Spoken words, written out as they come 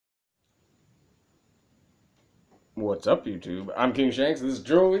What's up, YouTube? I'm King Shanks, and this is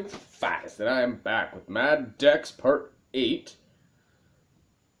Joey's Finest, and I am back with Mad Dex Part 8.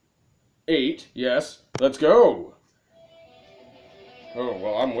 8, yes. Let's go! Oh,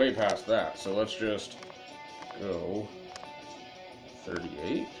 well, I'm way past that, so let's just go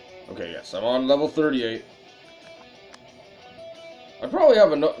 38? Okay, yes, I'm on level 38. I probably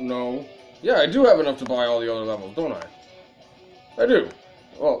have enough... No. Yeah, I do have enough to buy all the other levels, don't I? I do.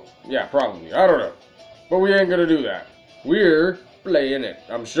 Well, yeah, probably. I don't know. But we ain't gonna do that. We're playing it.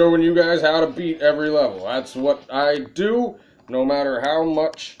 I'm showing you guys how to beat every level. That's what I do, no matter how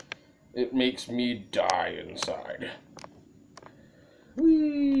much it makes me die inside.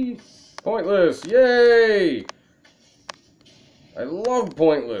 Whee! Pointless! Yay! I love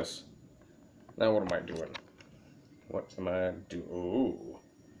Pointless. Now what am I doing? What am I doing? Ooh.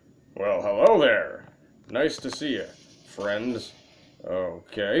 Well, hello there. Nice to see you, friends.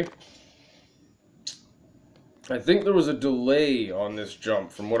 Okay. I think there was a delay on this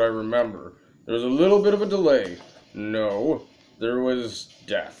jump, from what I remember. There was a little bit of a delay. No, there was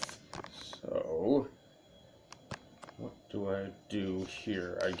death. So, what do I do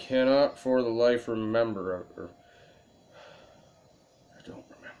here? I cannot for the life remember. I don't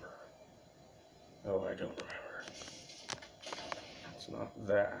remember. Oh, I don't remember. It's not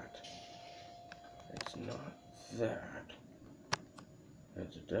that. It's not that.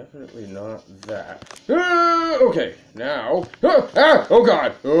 It's definitely not that. Okay, now. Oh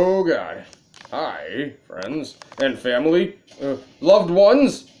god! Oh god. Hi, friends and family. Loved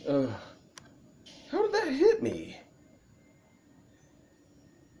ones. How did that hit me?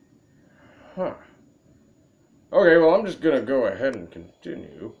 Huh. Okay, well, I'm just gonna go ahead and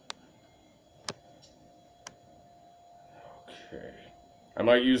continue. Okay. I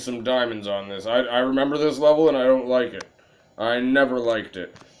might use some diamonds on this. I remember this level and I don't like it. I never liked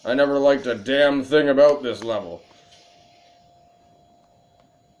it. I never liked a damn thing about this level.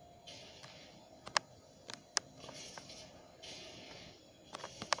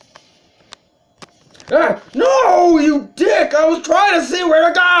 Ah! No, you dick! I was trying to see where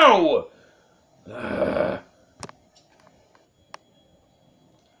to go!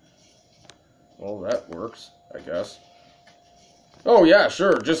 Well, that works, I guess. Oh, yeah,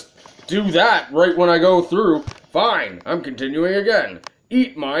 sure. Just do that right when I go through. Fine, I'm continuing again.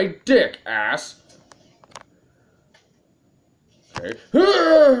 Eat my dick, ass. Okay.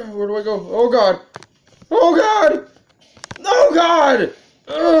 Where do I go? Oh, God. Oh, God! Oh, God!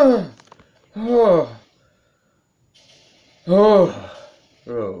 Oh. Oh.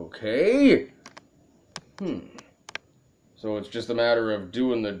 Okay. So it's just a matter of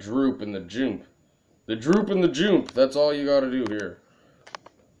doing the droop and the jump. The droop and the jump. That's all you gotta do here.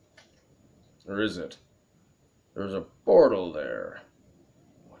 Or is it? There's a portal there.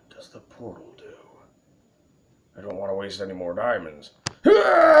 What does the portal do? I don't want to waste any more diamonds.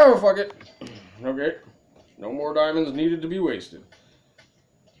 Oh, fuck it. Okay. No more diamonds needed to be wasted.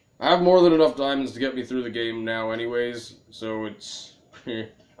 I have more than enough diamonds to get me through the game now anyways, so it's...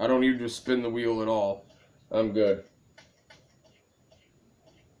 I don't need to spin the wheel at all. I'm good.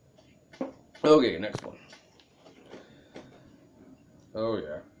 Okay, next one. Oh,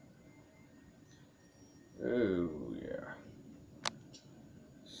 yeah. Oh, yeah.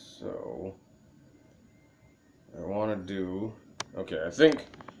 So, I want to do... Okay, I think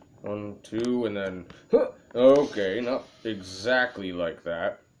 1, 2, and then... Okay, not exactly like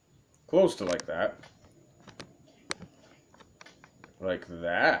that. Close to like that. Like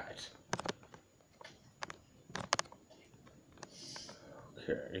that.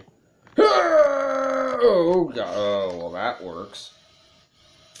 Okay. Oh, God. Oh, well, that works.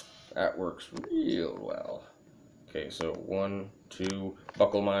 That works real well. Okay, so 1, 2,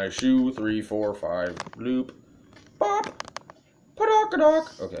 buckle my shoe, 3, 4, 5, loop, bop,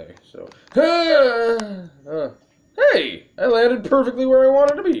 padok-a-dock. Okay, so, hey, I landed perfectly where I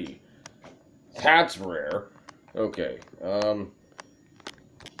wanted to be. That's rare. Okay,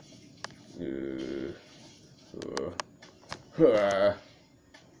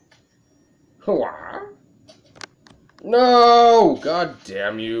 no! God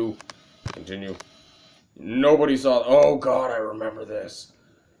damn you. Continue. Nobody saw... Oh, God, I remember this.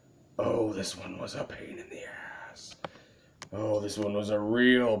 Oh, this one was a pain in the ass. Oh, this one was a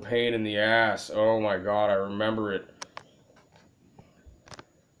real pain in the ass. Oh, my God, I remember it.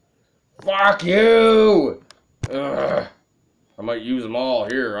 Fuck you! Ugh. I might use them all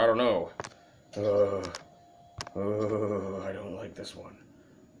here. I don't know. I don't like this one.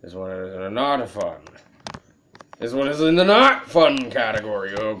 This one is not fun. This one is in the not fun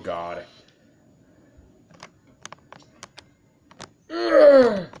category. Oh, God.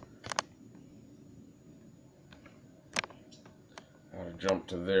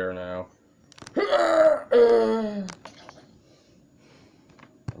 to there now.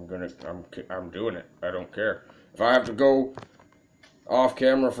 I'm doing it. I don't care. If I have to go off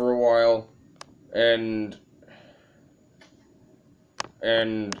camera for a while and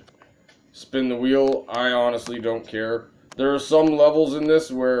spin the wheel, I honestly don't care. There are some levels in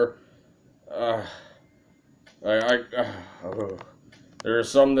this where there are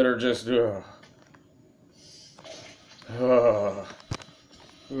some that are just oh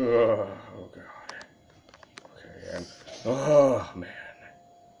god. Okay, and oh man.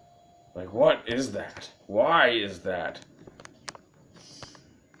 Like, what is that? Why is that?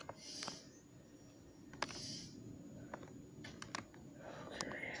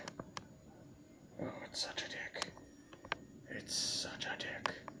 Okay. Oh, it's such a dick. It's such a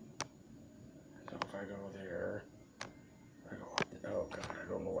dick. So if I go there, I go up there. Oh god, I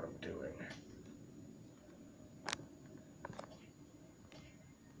don't know what I'm doing.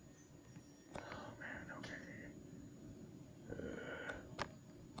 Oh man, okay.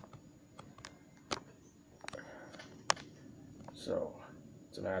 So,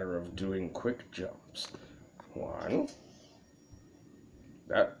 it's a matter of doing quick jumps. One.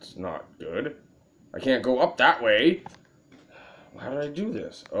 That's not good. I can't go up that way. How did I do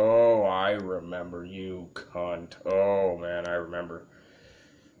this? Oh, I remember, you cunt. Oh, man, I remember.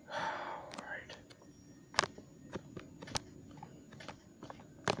 Alright.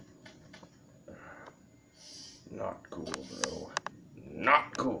 Not cool, bro.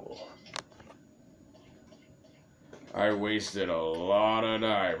 Not cool. I wasted a lot of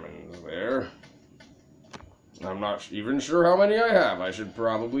diamonds there. I'm not even sure how many I have. I should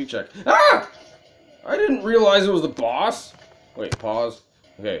probably check. Ah! I didn't realize it was the boss. Wait, pause.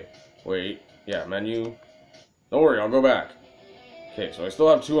 Okay, wait. Yeah, menu. Don't worry, I'll go back. Okay, so I still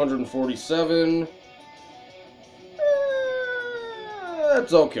have 247.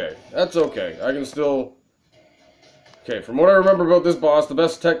 That's okay. That's okay. I can still... Okay, from what I remember about this boss, the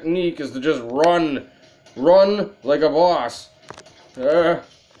best technique is to just run. Run like a boss.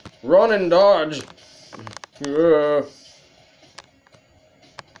 Run and dodge.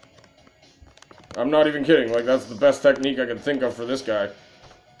 I'm not even kidding. Like, that's the best technique I can think of for this guy.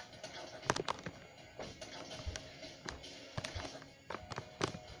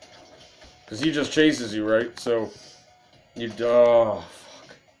 Because he just chases you, right? So, you... Oh,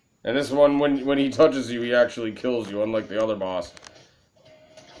 fuck. And this one, when he touches you, he actually kills you, unlike the other boss.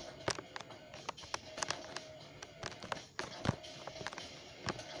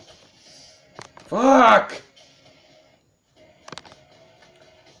 Fuck!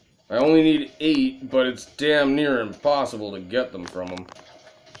 I only need 8, but it's damn near impossible to get them from him.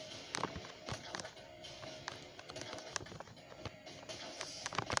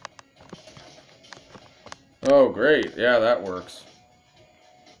 Oh, great. Yeah, that works.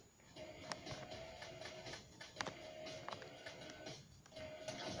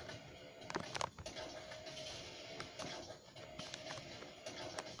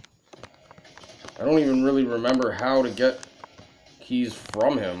 I don't even really remember how to get keys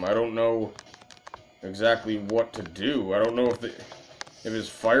from him. I don't know exactly what to do. I don't know if his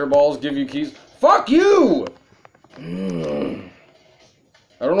fireballs give you keys. Fuck you! I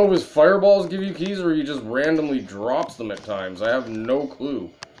don't know if his fireballs give you keys or he just randomly drops them at times. I have no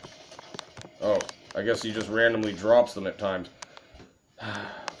clue. Oh, I guess he just randomly drops them at times.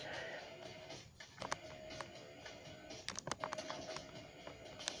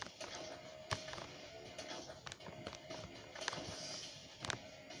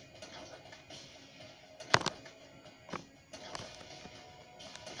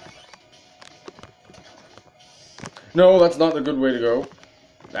 No, that's not the good way to go.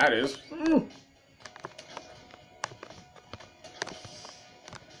 That is.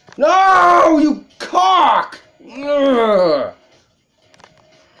 No, you cock! Ugh.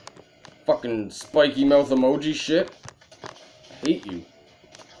 Fucking spiky mouth emoji shit. I hate you.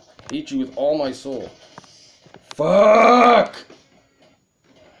 I hate you with all my soul. Fuck!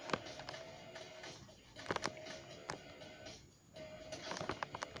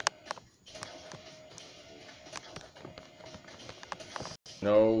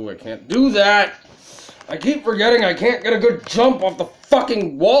 No, I can't do that! I keep forgetting I can't get a good jump off the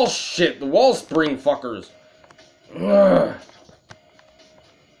fucking wall shit, the wall spring fuckers. Ugh.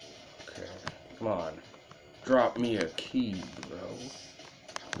 Okay, come on. Drop me a key, bro.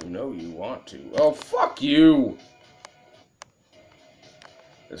 You know you want to. Oh, fuck you!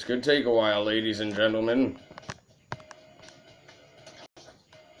 This could take a while, ladies and gentlemen.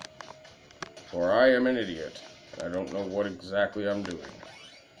 For I am an idiot. I don't know what exactly I'm doing.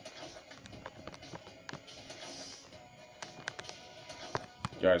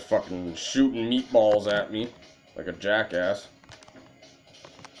 Guy's fucking shooting meatballs at me like a jackass.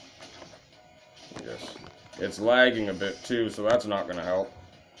 Yes. It's lagging a bit too, so that's not gonna help.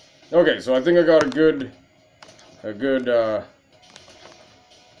 Okay, so I think I got a good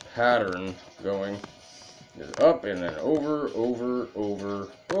pattern going. Is up and then over, over, over,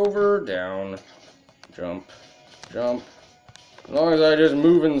 over, down, jump, jump. As long as I just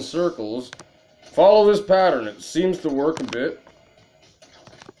move in circles, follow this pattern. It seems to work a bit.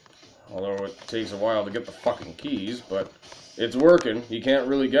 Although it takes a while to get the fucking keys, but it's working. He can't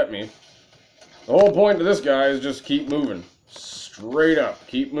really get me. The whole point of this guy is just keep moving. Straight up.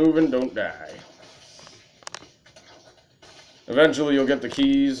 Keep moving, don't die. Eventually you'll get the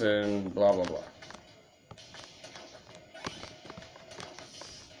keys and blah blah blah.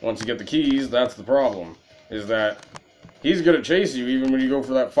 Once you get the keys, that's the problem. Is that he's gonna chase you even when you go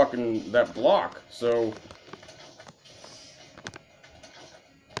for that block. So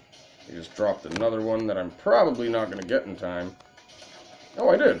he just dropped another one that I'm probably not gonna get in time. Oh,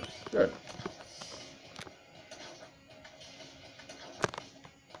 I did. Good.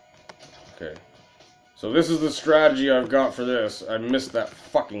 Okay. So this is the strategy I've got for this. I missed that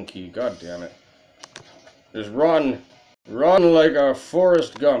fucking key. God damn it. Just run. Run like a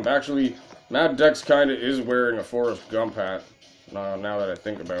Forrest Gump. Actually, Mad Dex kinda is wearing a Forrest Gump hat. Now that I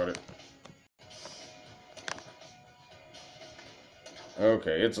think about it.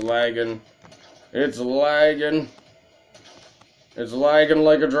 Okay, it's lagging. It's lagging. It's lagging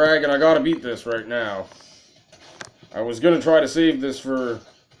like a dragon. I gotta beat this right now. I was gonna try to save this for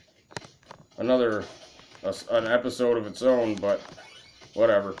an episode of its own, but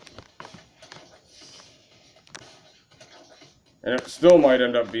whatever. And it still might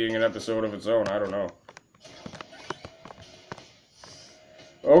end up being an episode of its own, I don't know.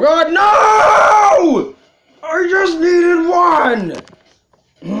 Oh god, no! I just needed one!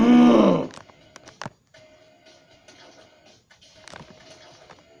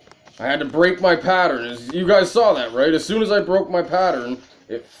 I had to break my pattern. You guys saw that, right? As soon as I broke my pattern,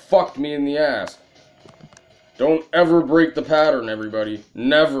 it fucked me in the ass. Don't ever break the pattern, everybody.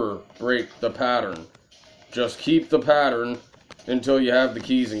 Never break the pattern. Just keep the pattern until you have the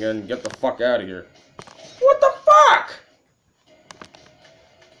keys again. Get the fuck out of here. What the fuck?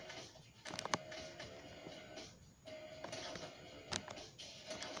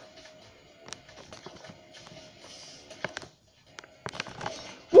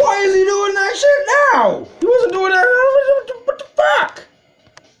 Why is he doing that shit now? He wasn't doing that. What the fuck?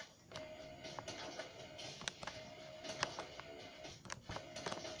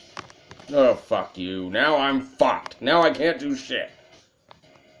 Oh, fuck you. Now I'm fucked. Now I can't do shit.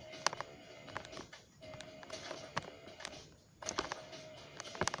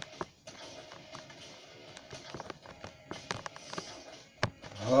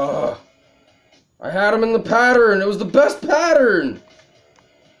 I had him in the pattern. It was the best pattern.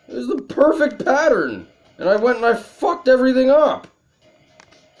 It was the perfect pattern. And I went and I fucked everything up.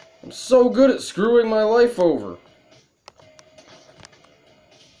 I'm so good at screwing my life over.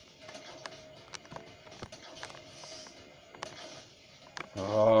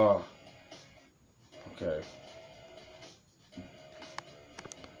 Oh. Okay.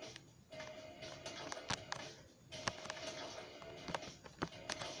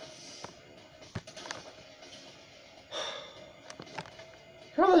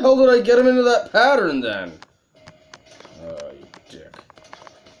 How the hell did I get him into that pattern then? Oh, you dick.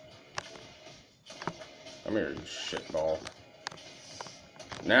 Come here, you shitball.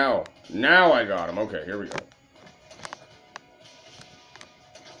 Now I got him. Okay, here we go.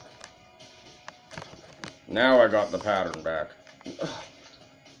 Now I got the pattern back.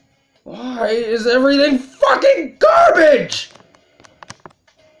 Why is everything fucking garbage?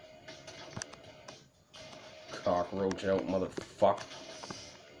 Cockroach out, motherfucker.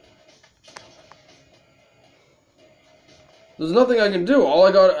 There's nothing I can do.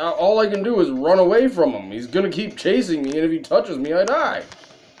 All I can do is run away from him. He's gonna keep chasing me, and if he touches me, I die.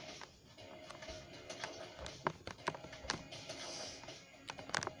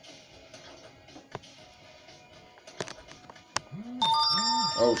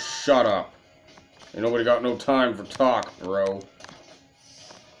 Oh, shut up. Ain't nobody got no time for talk, bro.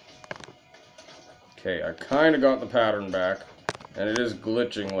 Okay, I kinda got the pattern back, and it is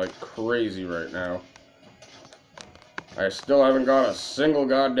glitching like crazy right now. I still haven't got a single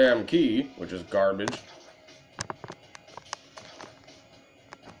goddamn key, which is garbage.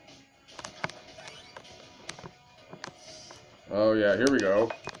 Oh yeah, here we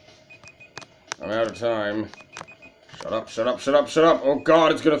go. I'm out of time. Shut up, shut up, shut up, shut up! Oh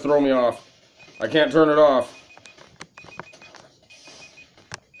god, it's gonna throw me off. I can't turn it off.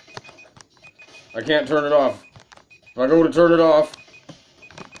 I can't turn it off. If I go to turn it off,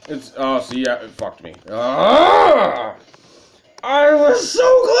 it's... Oh, see, yeah, it fucked me. Ah! I was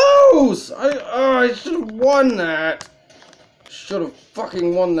so close! I should have won that. Should have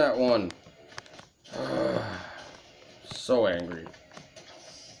fucking won that one. So angry.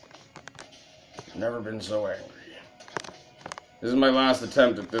 Never been so angry. This is my last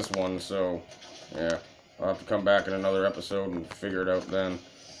attempt at this one, so... Yeah. I'll have to come back in another episode and figure it out then.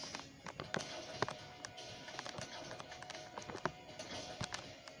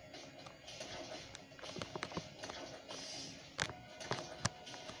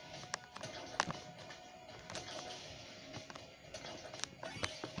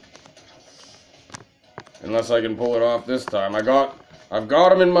 Unless I can pull it off this time. I've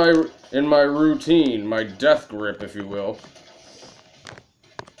got him in my routine, my death grip, if you will.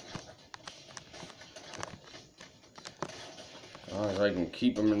 As long as I can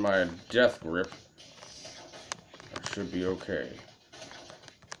keep him in my death grip, I should be okay.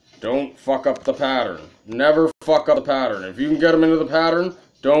 Don't fuck up the pattern. Never fuck up the pattern. If you can get him into the pattern,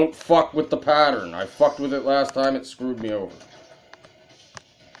 don't fuck with the pattern. I fucked with it last time, it screwed me over.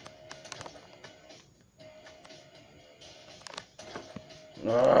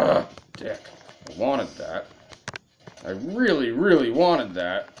 Ah, dick. I wanted that. I really, really wanted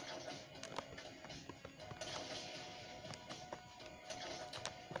that.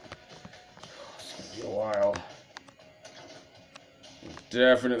 It's gonna be a while. I'm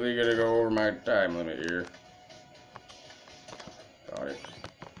definitely gonna go over my time limit here. Got it.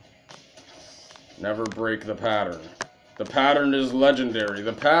 Never break the pattern. The pattern is legendary.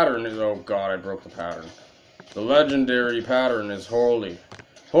 The pattern is... Oh god, I broke the pattern. The legendary pattern is holy.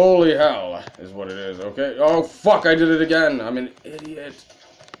 Holy hell is what it is, okay? Oh, fuck, I did it again. I'm an idiot.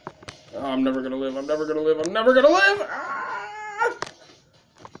 Oh, I'm never gonna live. I'm never gonna live. I'm never gonna live. Ah!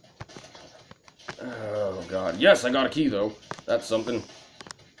 Oh, God. Yes, I got a key, though. That's something.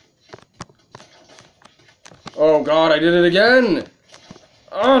 Oh, God, I did it again.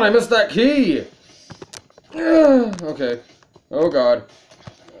 Oh, and I missed that key. Okay. Oh, God.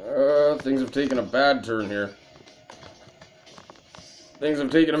 Things have taken a bad turn here. Things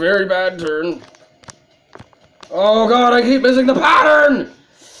have taken a very bad turn. Oh god, I keep missing the pattern!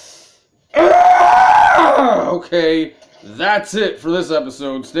 Okay, that's it for this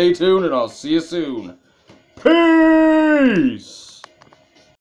episode. Stay tuned and I'll see you soon. Peace!